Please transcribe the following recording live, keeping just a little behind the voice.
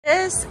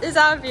This is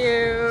our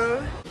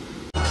view.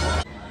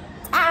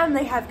 And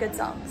they have good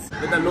songs.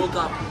 With a low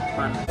carb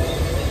fun.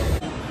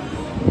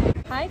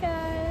 Hi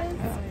guys.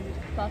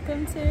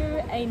 Welcome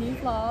to a new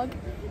vlog.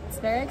 It's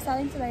very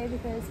exciting today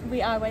because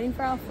we are waiting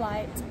for our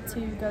flight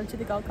to go to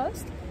the Gold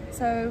Coast.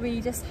 So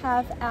we just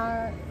have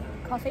our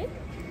coffee.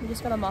 We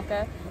just got a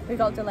mocha. We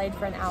got delayed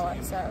for an hour,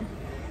 so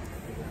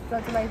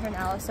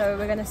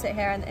we're gonna sit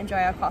here and enjoy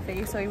our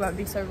coffee so we won't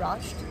be so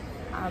rushed.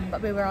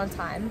 But we were on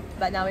time,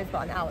 but now we've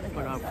got an hour to go.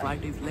 But our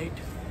flight is late.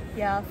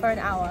 Yeah, for an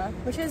hour,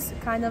 which is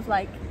kind of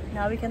like,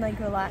 now we can like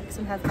relax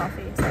and have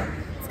coffee, so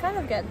it's kind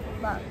of good.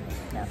 But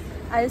yeah,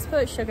 I just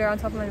put sugar on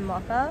top of my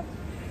mocha.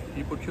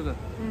 You put sugar?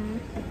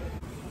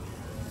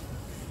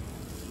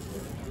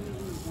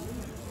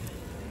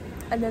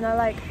 And then I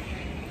like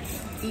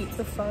eat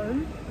the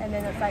foam, and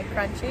then it's like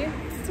crunchy.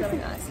 It's really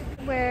nice.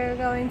 We're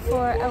going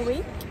for a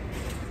week,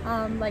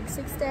 like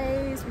 6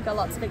 days. We've got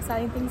lots of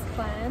exciting things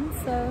planned,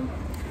 so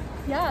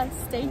yeah,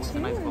 stay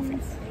tuned. Nice coffee.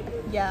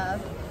 Yeah,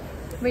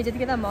 we did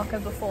get a mocha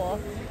before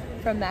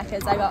from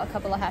Macca's. I got a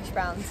couple of hash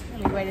browns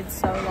and we waited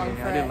so long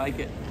for it. I didn't like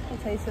it. It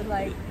tasted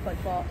like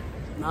football.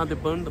 Now they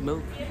burned the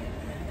milk.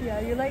 Yeah,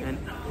 you like, And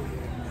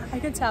I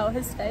could tell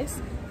his face,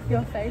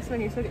 your face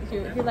when you took it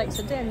to, he like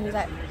sipped it and he was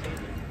like,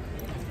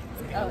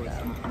 oh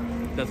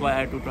no. that's why I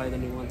had to try the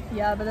new one.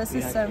 Yeah, but this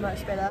is so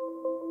much better.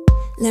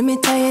 Let me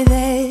tell you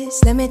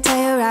this, let me tell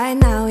you right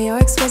now, your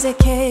exquisite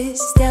kiss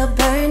still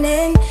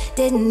burning,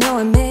 didn't know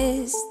I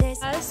missed this.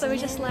 So we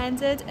just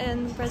landed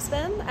in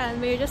Brisbane and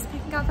we were just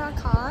picking up our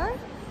car.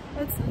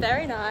 It's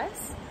very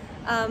nice.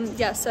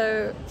 Yeah,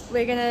 so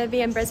we're gonna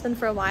be in Brisbane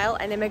for a while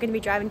and then we're gonna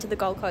be driving to the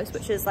Gold Coast,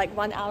 which is like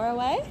 1 hour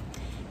away.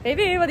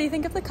 Baby, what do you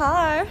think of the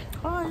car?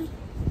 Hi.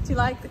 Do you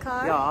like the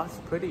car? Yeah, it's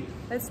pretty.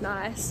 It's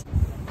nice.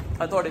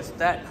 I thought it's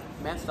that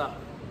messed up.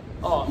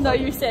 Oh. No,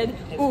 you said,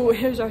 oh,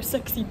 here's our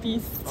sexy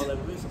beast. Oh, that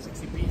was a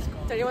 60 piece.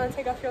 Don't you want to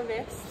take off your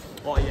vest?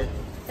 Oh yeah.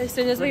 As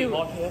soon as we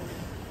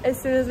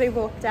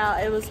walked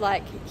out, it was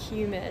like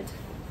humid,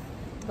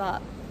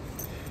 but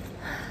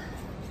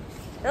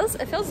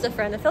it feels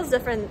different. It feels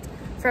different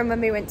from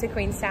when we went to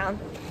Queenstown.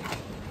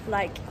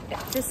 Like, it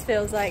just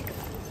feels like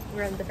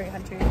we're in a different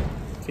country.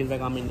 Feels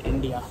like I'm in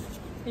India.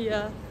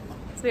 Yeah,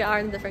 so we are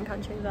in a different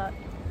country, but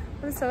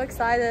I'm so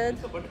excited.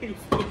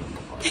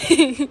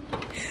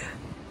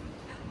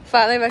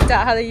 Finally worked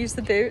out how to use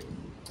the boot.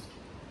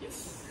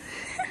 Yes.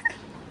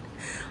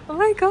 Oh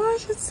my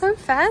gosh, it's so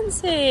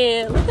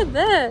fancy. Look at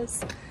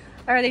this.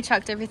 I already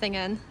chucked everything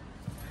in.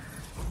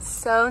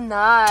 So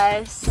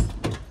nice.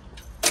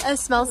 It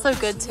smells so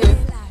good too. We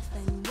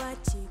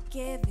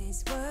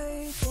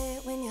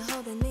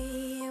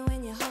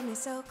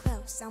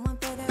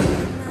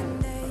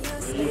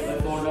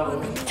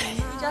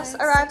just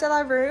arrived at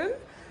our room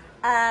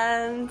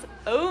and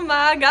oh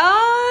my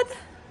god.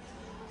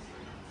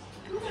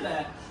 Look at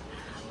that.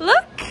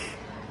 Look.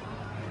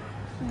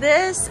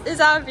 This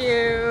is our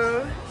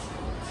view.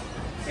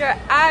 You're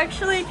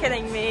actually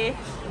kidding me.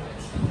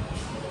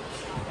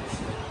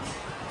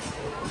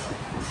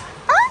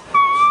 Ah!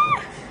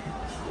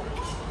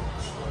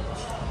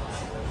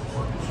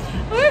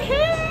 We're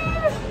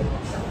here!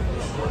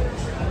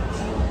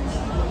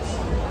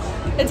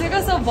 It took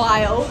us a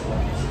while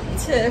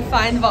to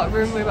find what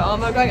room we were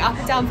on. We're going up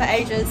and down for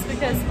ages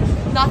because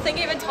nothing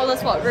even told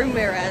us what room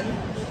we were in.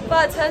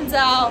 But it turns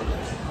out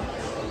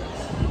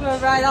we're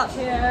right up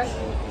here.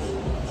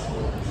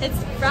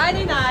 It's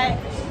Friday night.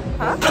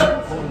 Huh?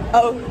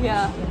 Oh,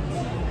 yeah.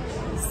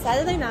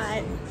 Saturday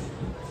night.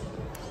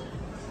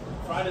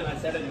 Friday night,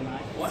 Saturday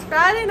night. What? It's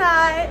Friday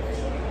night.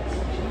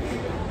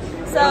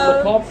 The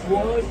So top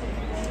word.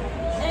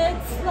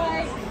 it's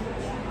like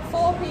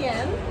 4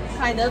 p.m.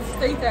 kind of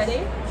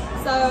 3:30.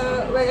 So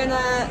we're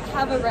gonna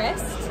have a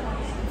rest,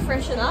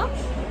 freshen up,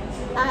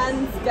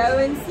 and go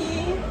and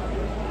see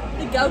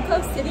the Gold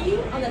Coast City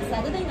on a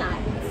Saturday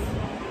night.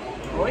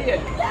 Oh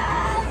yeah.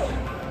 Yay!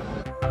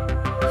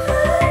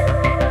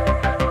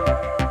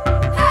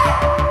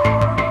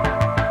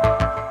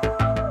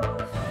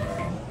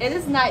 It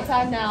is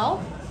nighttime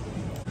now.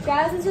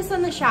 Jazz is just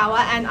in the shower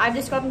and I've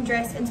just gotten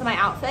dressed into my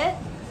outfit.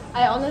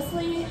 I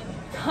honestly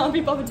can't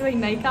be bothered doing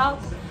makeup.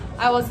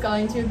 I was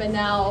going to, but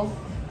now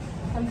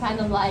I'm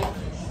kind of like,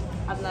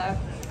 I don't know.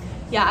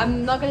 Yeah,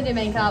 I'm not gonna do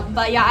makeup,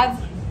 but yeah,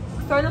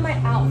 I've thrown on my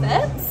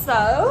outfit.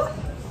 So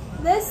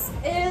this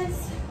is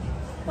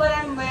what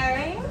I'm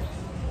wearing.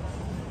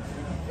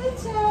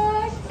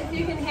 Check if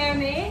you can hear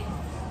me.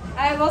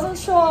 I wasn't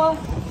sure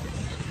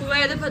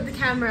where to put the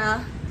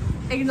camera.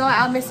 Ignore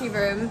our messy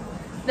room.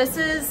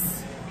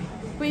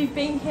 We've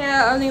been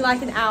here only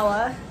like an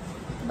hour,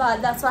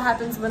 but that's what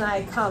happens when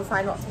I can't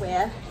find what to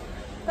wear.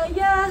 But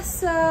yeah,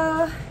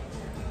 so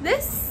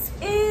this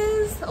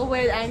is a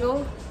weird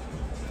angle.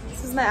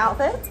 This is my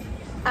outfit,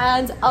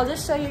 and I'll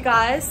just show you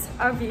guys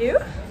our view.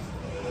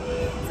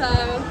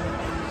 So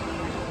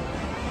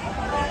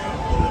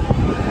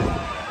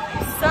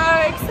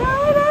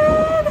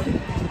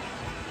excited!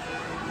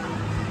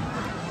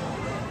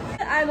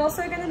 I'm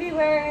also going to be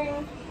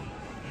wearing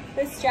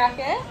this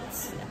jacket,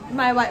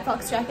 my white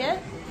fox jacket,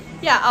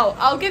 yeah,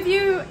 I'll give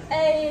you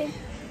a,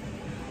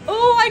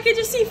 oh, I could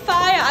just see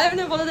fire. I don't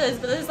know what it is,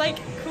 but there's like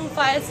cool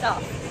fire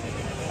stuff.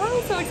 Oh,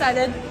 I'm so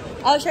excited.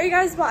 I'll show you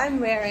guys what I'm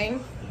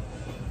wearing.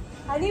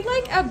 I need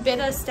like a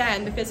better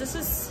stand because this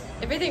is,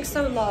 everything's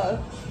so low.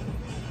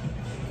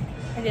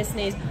 I just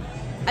sneeze.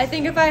 I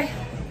think if I,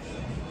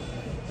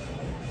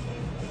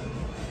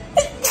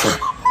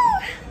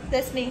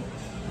 this knee.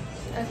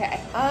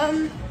 Okay,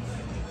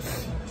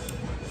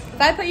 if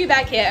I put you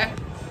back here,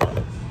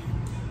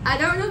 I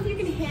don't know if you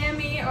can hear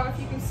me or if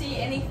you can see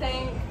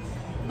anything,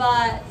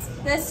 but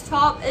this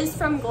top is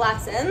from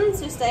Glassons,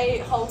 just a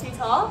halty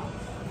top.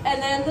 And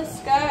then the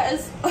skirt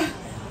is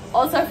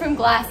also from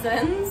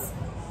Glassons.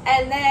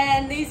 And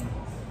then these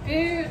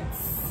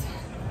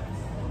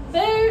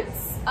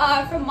boots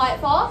are from White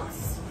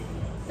Fox.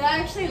 They're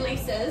actually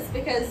Lisa's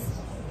because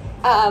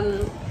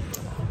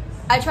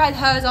I tried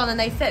hers on and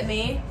they fit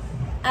me.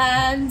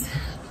 And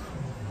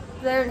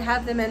they don't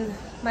have them in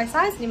my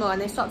size anymore and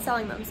they stopped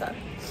selling them, so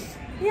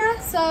yeah.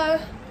 So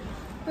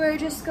we're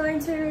just going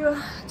to,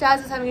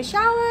 Jazz is having a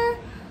shower.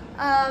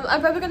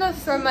 I'm probably gonna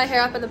throw my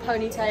hair up in a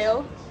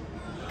ponytail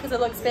because it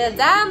looks better.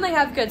 Damn, they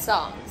have good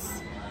songs.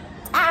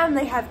 Damn,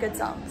 they have good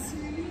songs.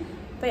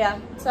 But yeah,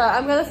 so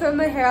I'm gonna throw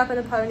my hair up in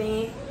a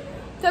pony,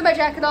 throw my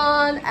jacket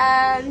on,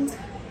 and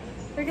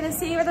we're gonna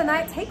see where the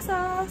night takes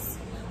us.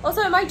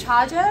 Also, my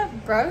charger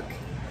broke.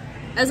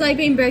 It's like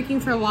been breaking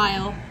for a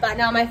while, but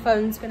now my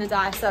phone's gonna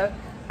die, so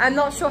I'm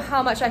not sure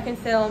how much I can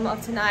film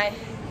of tonight.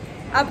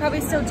 I'll probably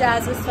still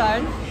Jazz's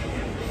phone.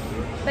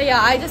 But yeah,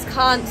 I just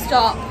can't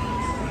stop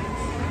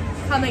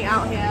coming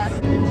out here.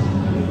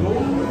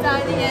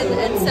 Dining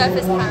in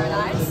Surface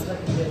Paradise.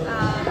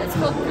 It's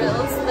called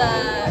Grills,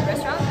 the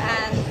restaurant,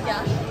 and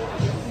yeah,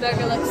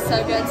 burger looks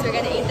so good, so we're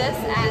gonna eat this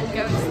and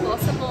go explore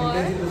some more.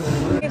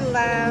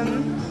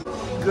 Lamb.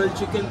 Grilled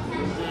chicken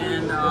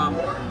and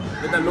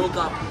with a low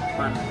carb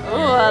bun.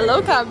 Oh, a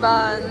low carb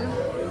bun.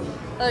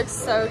 Looks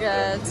so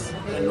good.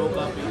 And low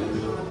carb.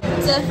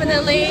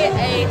 Definitely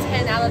a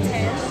 10 out of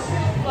 10.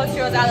 What's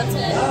yours out of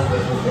 10?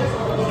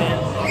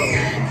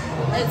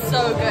 10. It's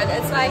so good.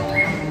 It's like,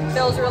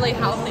 feels really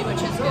healthy,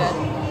 which is good.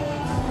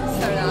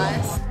 So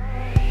nice.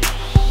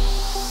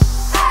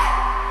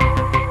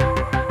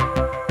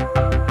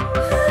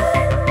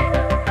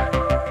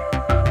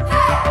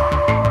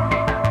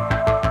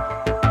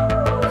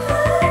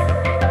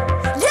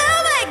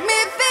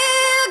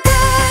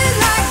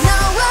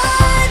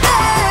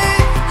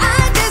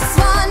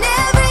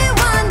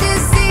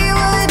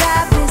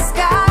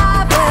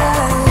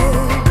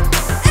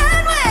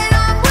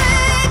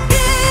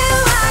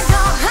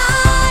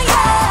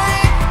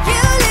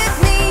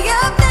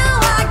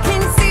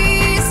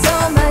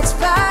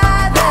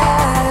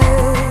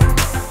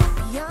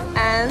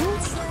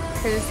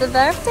 The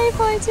birthday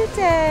boy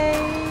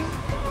today.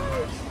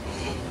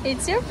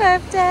 It's your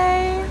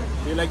birthday.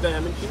 Do you like the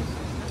ham and cheese?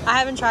 I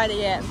haven't tried it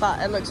yet, but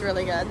it looks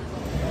really good.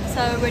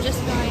 So we're just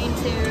going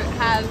to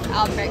have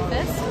our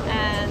breakfast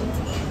and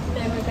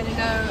then we're going to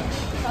go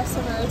across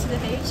the road to the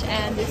beach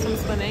and do some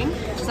swimming.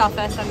 It's our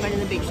first time going to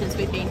the beach since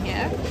we've been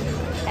here.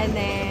 And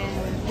then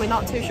we're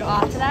not too sure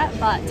after that,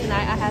 but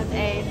tonight I have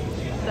a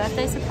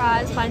birthday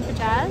surprise planned for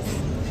Jazz.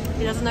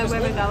 He doesn't know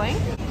where we're going.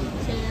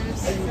 Cheers.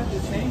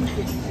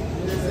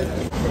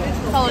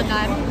 Solid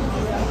 9.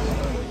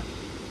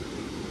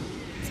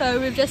 So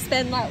we've just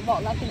spent like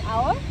what, like an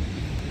hour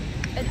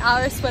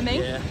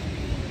swimming. Yeah.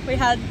 We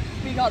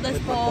got this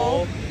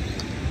ball.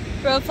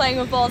 We were playing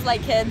with balls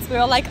like kids. We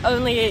were like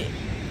only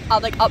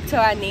like up to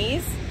our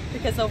knees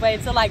because the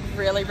waves are like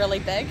really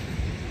big,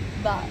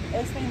 but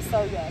it's been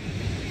so good.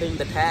 Playing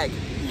the tag.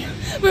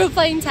 We were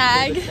playing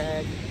tag.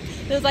 Tag.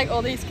 There's like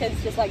all these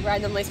kids just like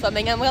randomly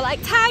swimming and we're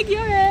like, tag,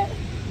 you're it.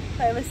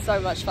 It was so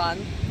much fun.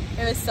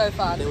 It was so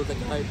fun. There was a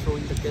guy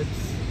throwing the kids.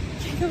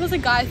 There was a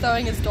guy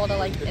throwing his daughter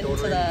like into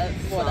the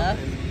water.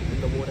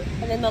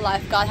 And then the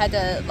lifeguard had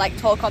to like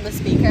talk on the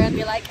speaker and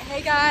be like,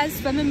 hey guys,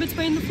 swim in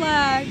between the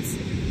flags.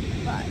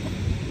 But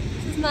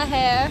this is my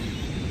hair.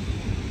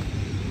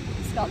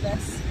 It's got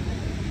this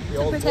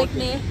to protect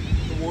me.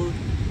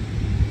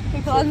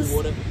 It on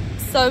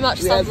so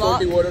much sunblock.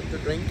 Salty water to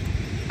drink.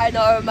 I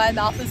know, my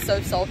mouth is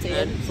so salty.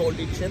 And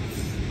salty chips.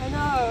 I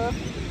know.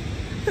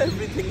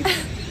 Everything is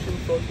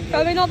salty.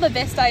 Probably not the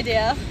best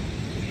idea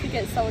to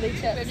get salty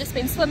chips. We've just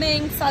been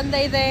swimming,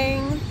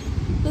 sunbathing.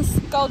 This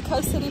Gold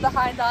Coast city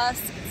behind us.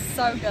 It's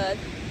so good.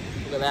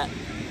 Look at that.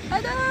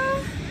 I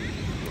know.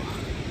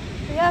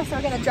 Yeah, so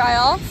we're gonna dry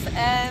off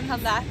and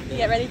come back and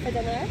get ready for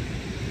dinner.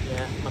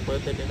 Yeah, my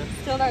birthday dinner.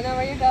 Still don't know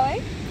where you're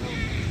going?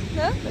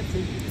 No? Let's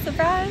see.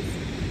 Surprise?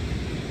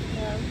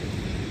 Yeah.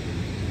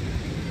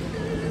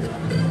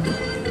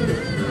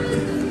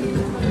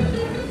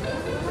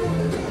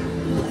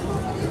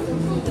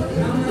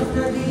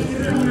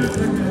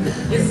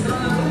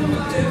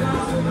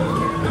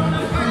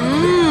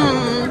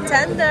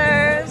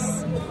 Tenders.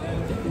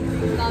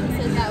 Mom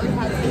said that we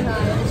had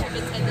some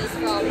chicken tenders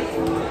from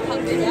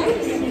Hungry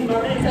Jack's. So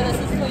this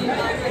is for you,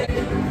 Mom.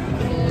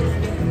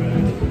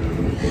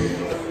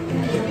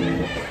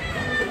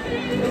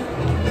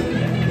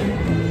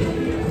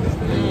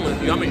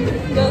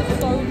 That's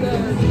so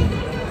good.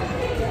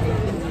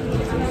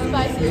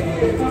 Spicy.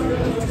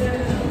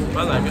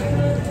 I like it.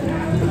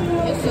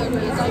 It's so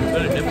good. It's like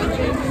Very different.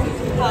 crunchy.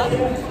 Huh?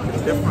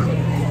 It's different.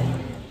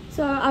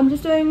 So I'm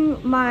just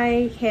doing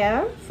my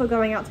hair for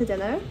going out to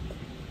dinner.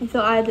 I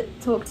thought I'd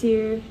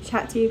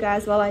chat to you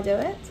guys while I do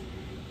it.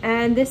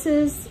 And this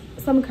is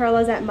some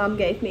curlers that Mum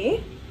gave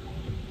me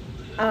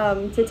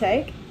to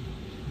take.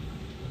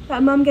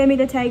 That Mum gave me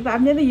to take, but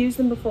I've never used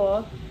them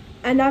before.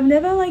 And I've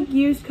never like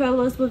used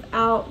curlers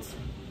without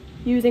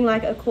using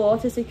like a claw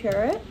to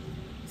secure it.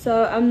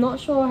 So I'm not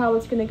sure how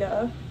it's gonna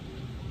go.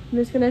 I'm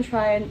just gonna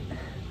try and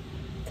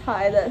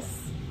tie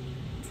this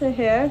to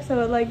here so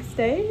it like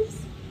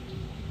stays.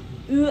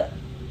 Ugh.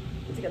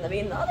 It's gonna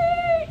be naughty.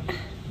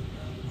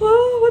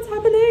 Whoa, what's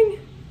happening?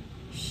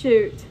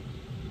 Shoot.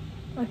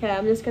 Okay,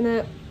 I'm just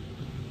gonna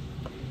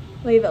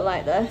leave it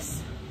like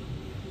this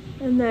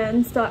and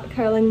then start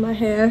curling my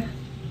hair.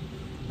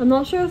 I'm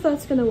not sure if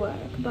that's gonna work,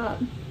 but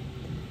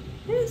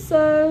yeah,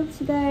 so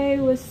today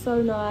was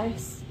so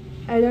nice.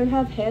 I don't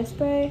have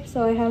hairspray,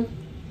 so I have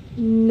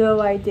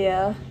no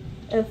idea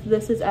if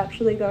this is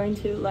actually going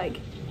to like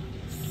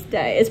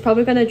stay. It's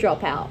probably gonna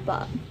drop out,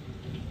 but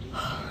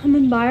I'm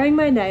admiring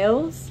my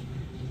nails,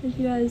 if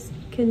you guys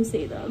can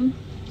see them.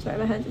 Sorry,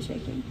 my hands are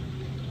shaking.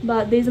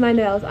 But these are my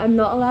nails. I'm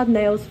not allowed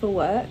nails for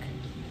work,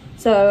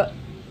 so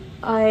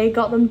I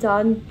got them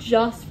done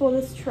just for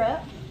this trip.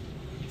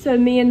 So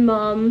me and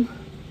Mum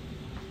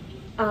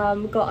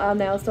got our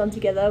nails done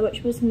together,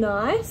 which was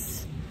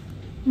nice.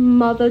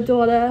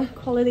 Mother-daughter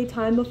quality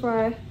time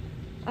before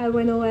I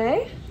went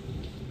away.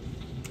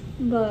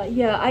 But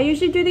yeah, I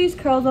usually do these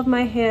curls of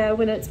my hair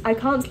when I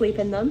can't sleep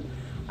in them.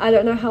 I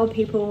don't know how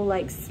people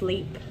like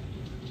sleep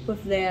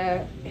with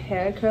their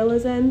hair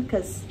curlers in,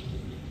 because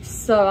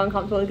so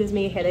uncomfortable. It gives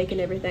me a headache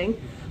and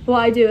everything. What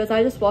I do is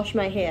I just wash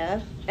my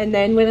hair, and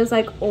then when it's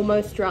like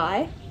almost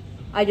dry,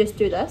 I just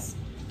do this,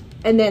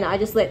 and then I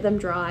just let them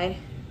dry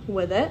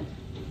with it.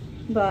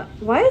 But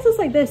why is this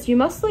like this? You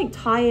must like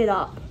tie it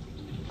up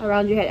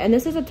around your head, and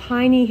this is a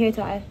tiny hair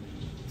tie,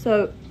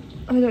 so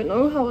I don't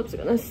know how it's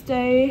gonna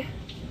stay.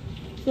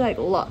 It's like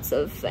lots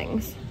of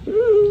things.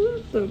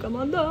 Don't come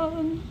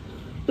undone,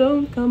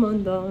 don't come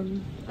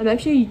undone. I'm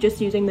actually just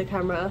using the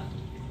camera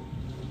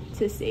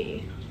to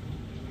see.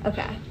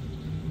 Okay.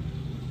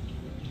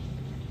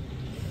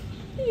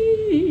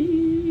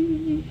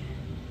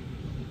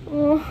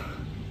 Oh,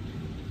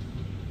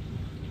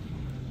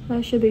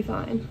 that should be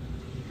fine.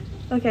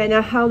 Okay,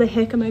 now how the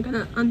heck am I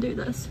gonna undo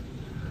this?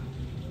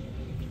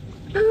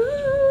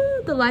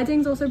 The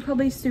lighting's also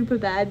probably super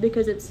bad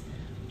because it's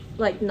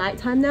like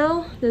nighttime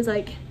now. There's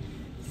like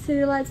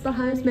city lights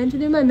behind. I was meant to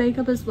do my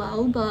makeup as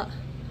well, but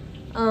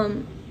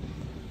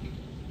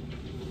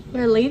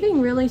we're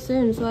leaving really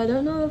soon, so I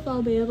don't know if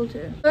I'll be able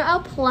to. So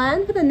our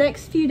plan for the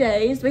next few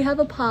days, we have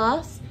a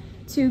pass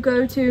to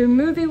go to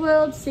Movie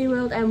World,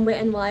 SeaWorld, and Wet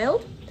n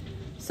Wild.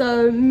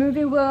 So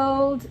Movie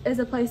World is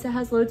a place that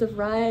has loads of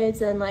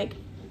rides and like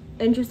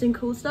interesting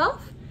cool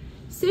stuff.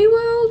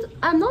 SeaWorld,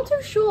 I'm not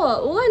too sure.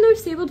 All I know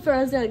SeaWorld for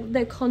is like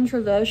their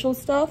controversial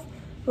stuff,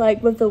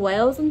 like with the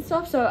whales and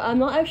stuff, so I'm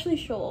not actually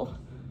sure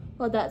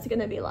what that's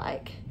gonna be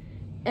like.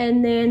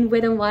 And then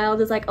Wet n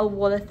Wild is like a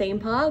water theme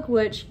park,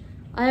 which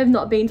I have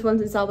not been to one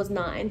since I was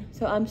 9,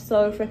 so I'm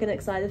so freaking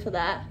excited for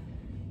that.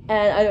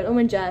 And I don't know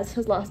when Jazz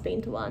has last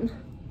been to one.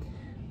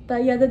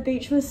 But yeah, the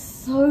beach was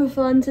so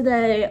fun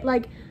today.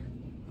 Like,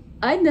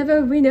 we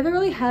never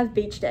really have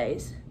beach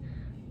days,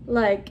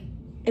 like,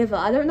 ever.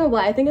 I don't know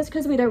why. I think it's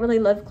because we don't really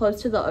live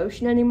close to the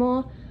ocean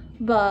anymore,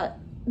 but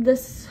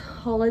this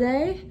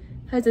holiday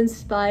has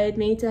inspired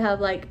me to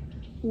have like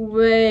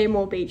way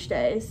more beach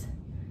days.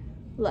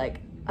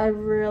 Like, I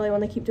really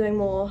want to keep doing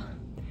more.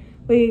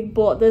 We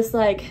bought this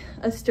like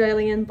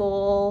Australian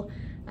ball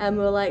and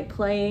we were like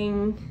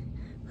playing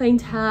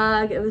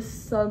tag. It was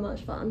so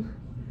much fun.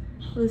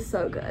 It was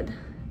so good.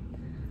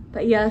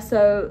 But yeah,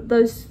 so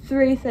those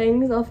 3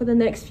 things are for the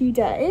next few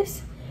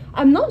days.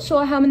 I'm not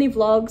sure how many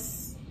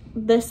vlogs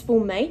this will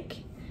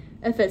make.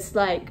 If it's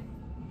like,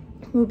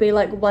 will be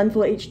like 1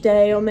 for each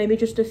day or maybe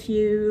just a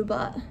few,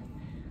 but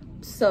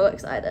I'm so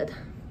excited.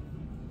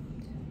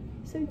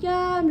 So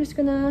yeah, I'm just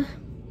gonna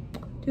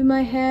do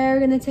my hair,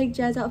 gonna take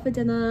Jazz out for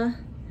dinner.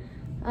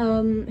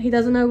 He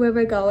doesn't know where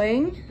we're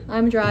going.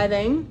 I'm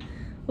driving.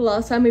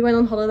 Last time we went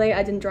on holiday,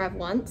 I didn't drive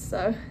once,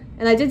 so,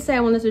 and I did say I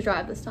wanted to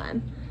drive this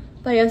time.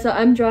 But yeah, so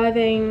I'm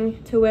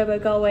driving to where we're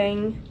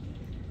going.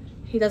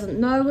 He doesn't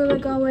know where we're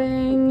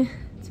going.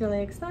 It's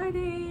really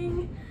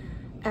exciting.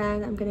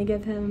 And I'm gonna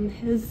give him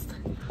his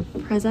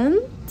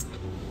present.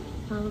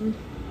 I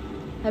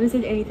haven't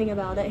said anything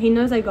about it. He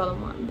knows I got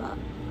him one, but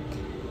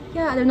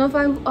yeah, I don't know if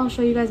I'll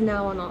show you guys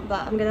now or not,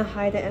 but I'm gonna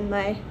hide it in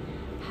my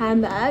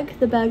handbag,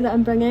 the bag that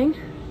I'm bringing.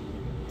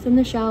 It's in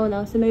the shower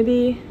now, so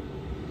maybe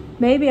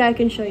I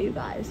can show you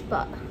guys,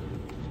 but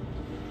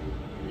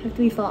I have to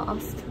be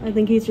fast. I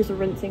think he's just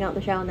rinsing out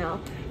the shower now.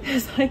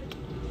 It's like,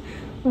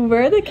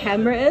 where the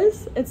camera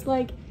is, it's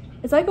like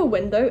a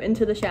window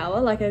into the shower,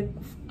 like a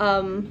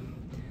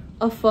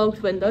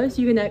fogged window,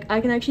 so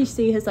I can actually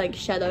see his like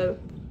shadow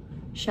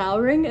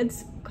showering.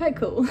 It's quite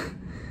cool.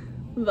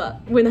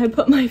 But when I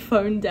put my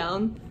phone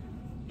down,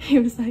 he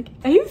was like,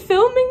 are you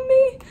filming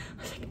me?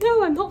 I was like,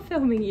 no, I'm not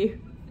filming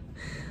you.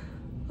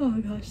 Oh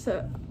my gosh.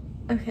 So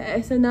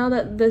okay, so now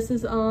that this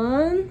is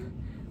on,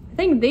 I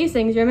think these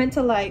things you're meant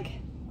to like,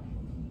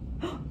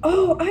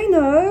 oh, I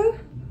know.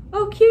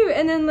 Oh, cute.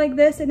 And then like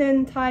this, and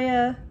then tie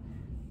a,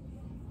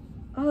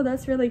 oh,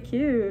 that's really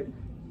cute.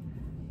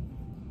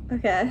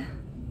 Okay.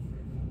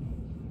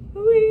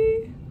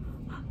 Whee.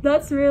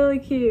 That's really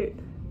cute.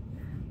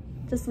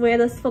 Just wear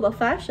this for the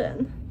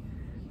fashion.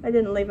 I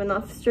didn't leave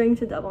enough string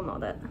to double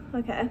knot it.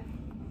 Okay.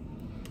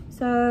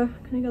 So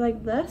I'm gonna go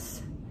like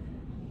this.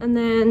 And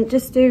then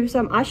just do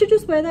some, I should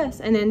just wear this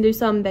and then do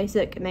some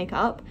basic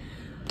makeup.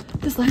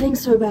 This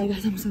lighting's so bad,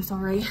 guys, I'm so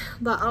sorry.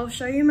 But I'll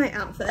show you my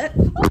outfit.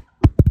 Oh,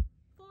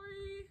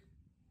 sorry.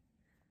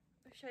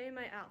 I'll show you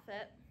my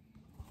outfit.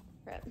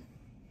 Right.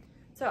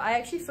 So I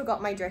actually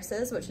forgot my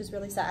dresses, which is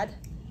really sad.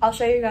 I'll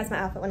show you guys my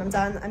outfit when I'm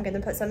done. I'm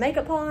gonna put some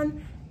makeup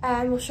on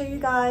and we'll show you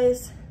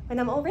guys when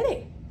I'm all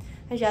ready.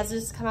 And Jazz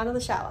just come out of the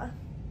shower.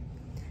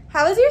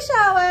 How was your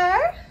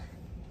shower?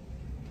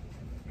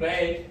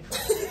 Great.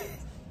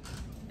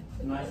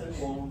 Nice and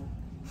warm.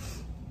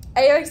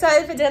 Are you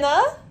excited for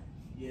dinner?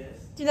 Yes.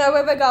 Do you know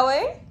where we're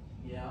going?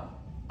 Yeah.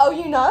 Oh,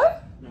 you know?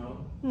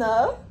 No.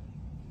 No?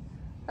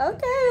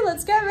 Okay,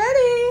 let's get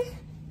ready.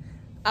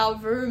 Our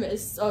room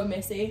is so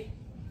messy,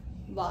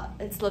 but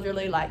it's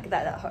literally like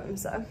that at home,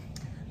 so I'm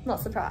not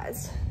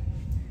surprised.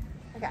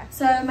 Okay,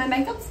 so my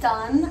makeup's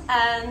done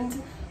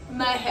and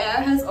my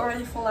hair has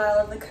already fallen out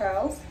of the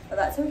curls, but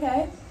that's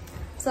okay.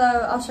 So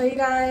I'll show you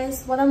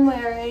guys what I'm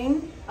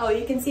wearing. Oh,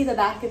 you can see the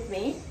back of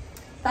me.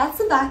 That's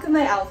the back of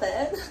my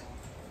outfit.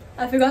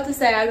 I forgot to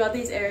say I got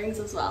these earrings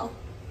as well,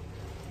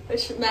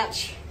 which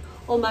match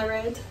all my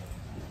red.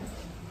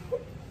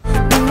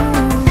 Let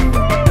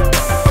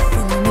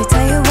me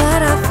tell you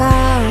what I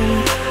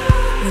found.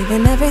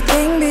 Leaving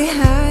everything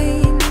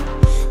behind,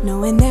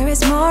 knowing there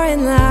is more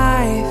in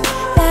life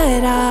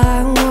that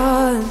I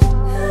want.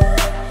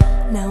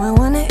 Now I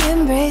wanna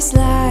embrace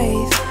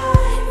life,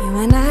 you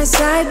and I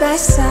side by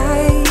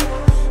side,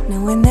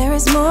 knowing there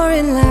is more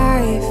in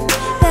life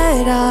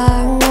that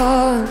I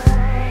want.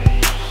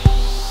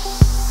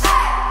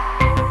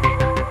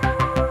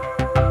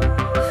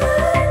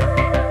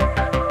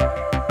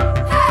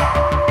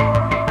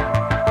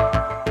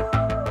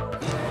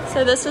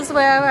 So this is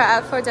where we're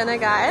at for dinner,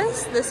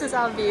 guys. This is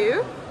our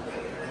view.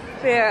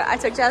 Where I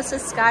took Jazz to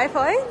Sky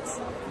Point.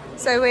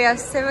 So we have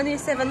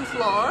 77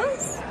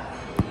 floors.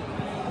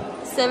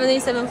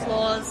 77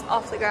 floors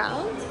off the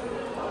ground.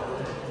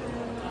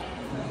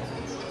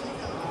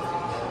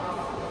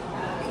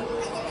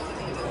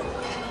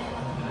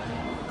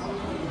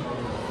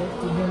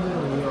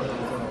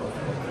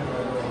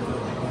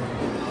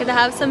 Gonna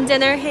have some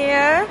dinner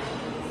here.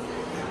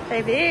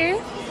 Baby,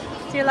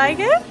 do you like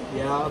it?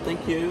 Yeah,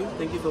 thank you.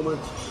 Thank you so much.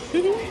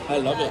 I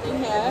love it. In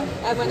here,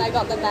 and when I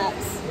got the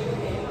maps,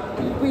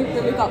 we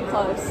got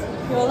close.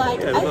 You were like,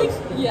 Yeah, I think,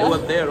 yeah. It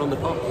was there on the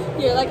top.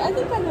 You're like, I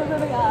think I know where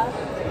we are.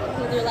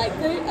 And you're like,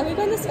 are we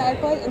going to Sky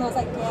Point? And I was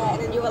like, yeah.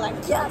 And then you were like,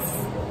 yes.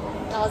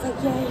 And I was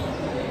like, yay.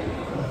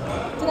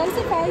 Did I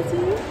surprise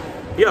you?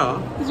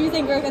 Yeah. Did you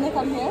think we were going to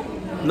come here?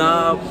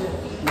 No,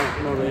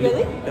 not really.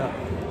 Really? Yeah.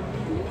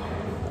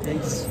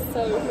 Thanks.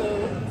 So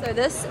cool. So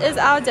this is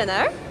our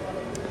dinner.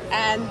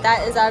 And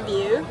that is our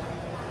view.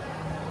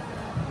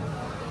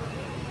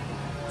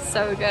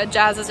 So good.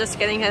 Jazz is just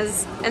getting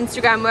his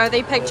Instagram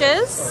worthy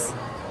pictures.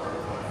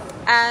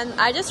 And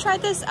I just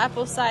tried this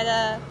apple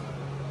cider,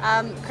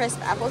 crisp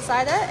apple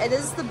cider. It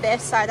is the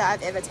best cider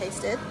I've ever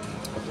tasted.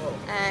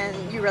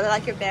 And you really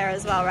like your beer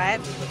as well, right?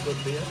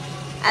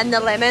 And the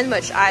lemon,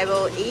 which I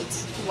will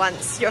eat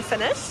once you're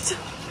finished.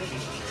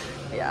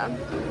 Yeah.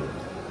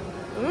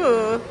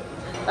 Ooh.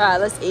 Alright,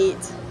 let's eat.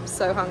 I'm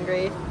so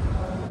hungry.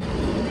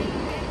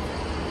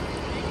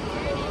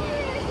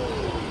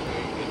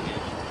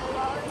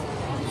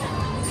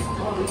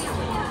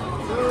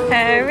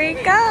 Here we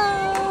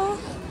go.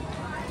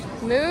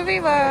 Movie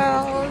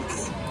world.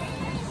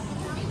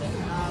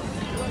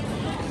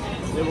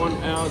 They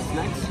want our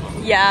snacks?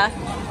 Yeah.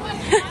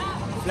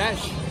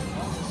 Flash.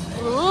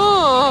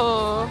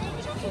 Ooh.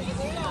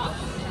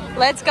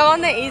 Let's go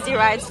on the easy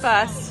rides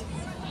first,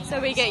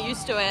 so we get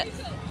used to it.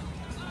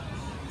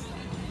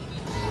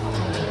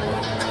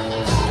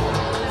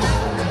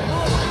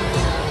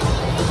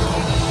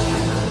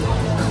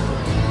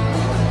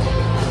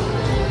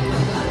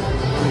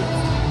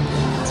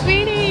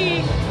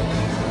 Sweetie.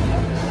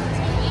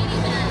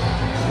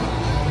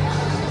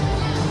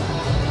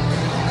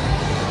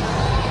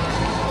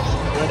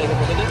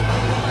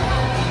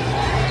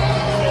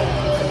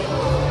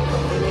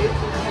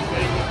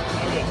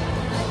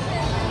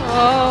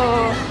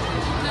 Oh,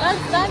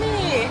 that's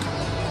funny.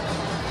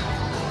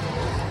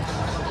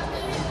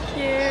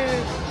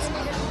 Cute.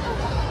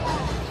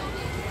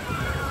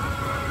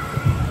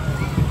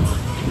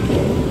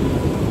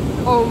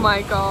 Oh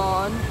my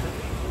god.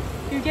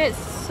 You get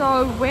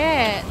so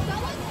wet.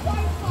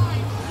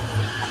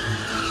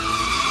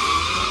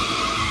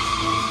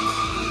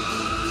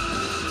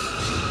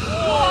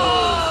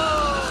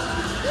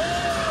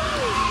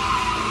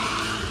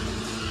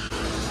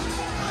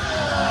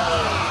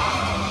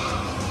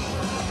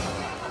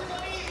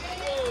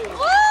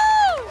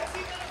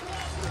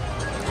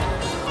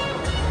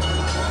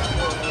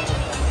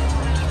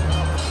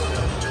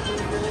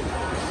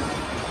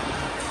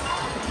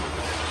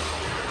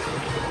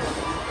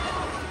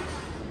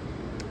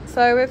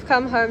 So we've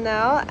come home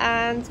now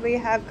and we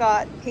have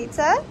got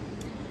pizza.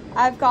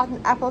 I've got an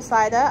apple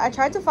cider. I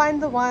tried to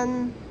find the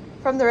one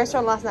from the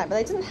restaurant last night, but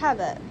they didn't have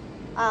it.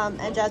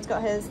 And Jad's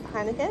got his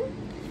Heineken.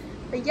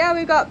 But yeah,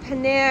 we've got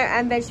paneer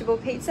and vegetable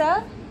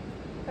pizza.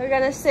 We're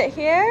gonna sit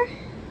here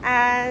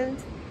and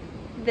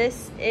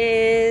this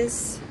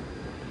is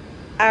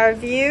our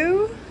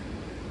view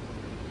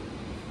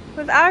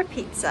with our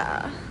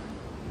pizza.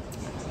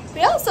 But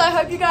yeah, so I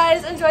hope you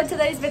guys enjoyed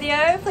today's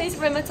video. Please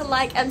remember to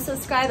like and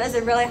subscribe as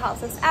it really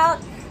helps us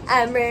out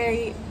and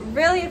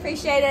really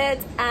appreciate it.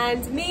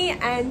 And me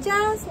and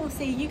Jazz will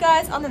see you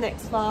guys on the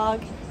next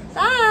vlog.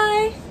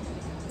 Bye!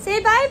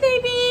 Say bye,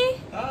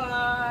 baby!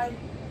 Bye!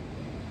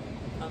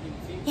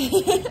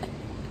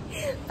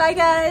 Bye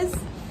guys!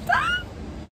 Bye!